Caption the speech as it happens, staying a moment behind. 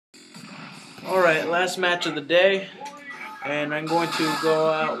Alright, last match of the day, and I'm going to go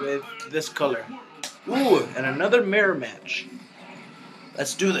out with this color. Ooh, and another mirror match.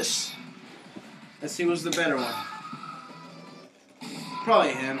 Let's do this. Let's see who's the better one.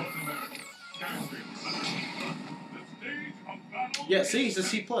 Probably him. Yeah, see, he's a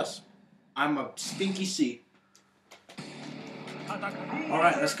C+. I'm a stinky C.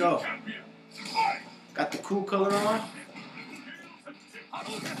 Alright, let's go. Got the cool color on.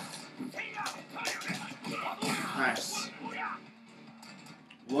 Nice.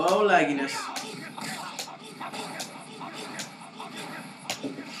 Whoa, lagginess.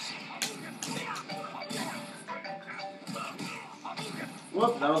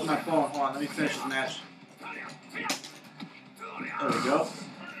 Whoop, that was my phone. Hold on, let me finish this match. There we go.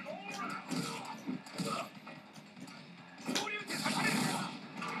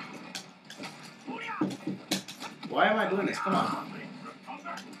 Why am I doing this? Come on.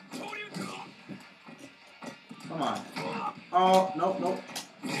 Come on. Oh, nope, nope.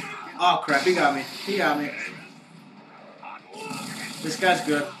 Oh, crap, he got me. He got me. This guy's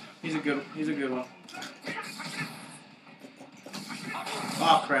good. He's a good one.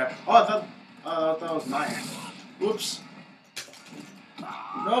 Oh, crap. Oh, I thought that was mine. Whoops.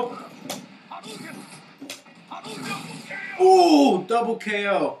 Nope. Ooh, double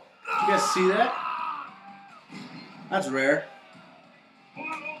KO. You guys see that? That's rare.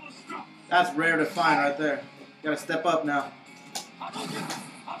 That's rare to find right there. Gotta step up now.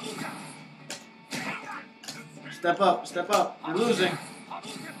 Step up, step up. You're losing.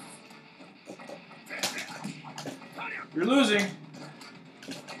 You're losing.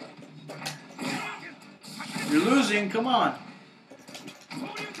 You're losing, come on.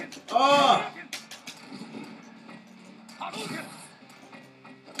 Oh!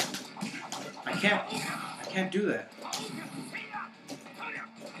 I can't do that.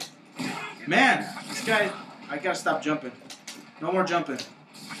 Man, this guy, I gotta stop jumping. No more jumping.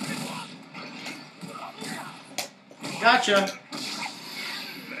 Gotcha.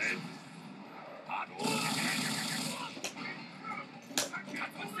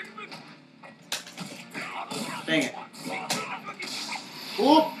 Dang it.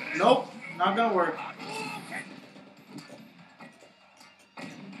 Oop, nope, not gonna work.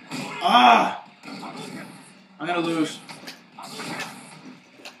 Ah! I'm gonna lose.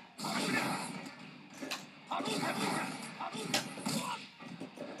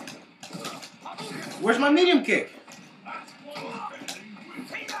 Where's my medium kick?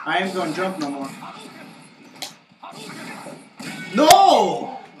 I ain't gonna jump no more.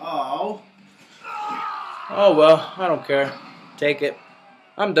 No! Oh. Oh well, I don't care. Take it.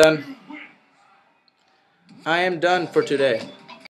 I'm done. I am done for today.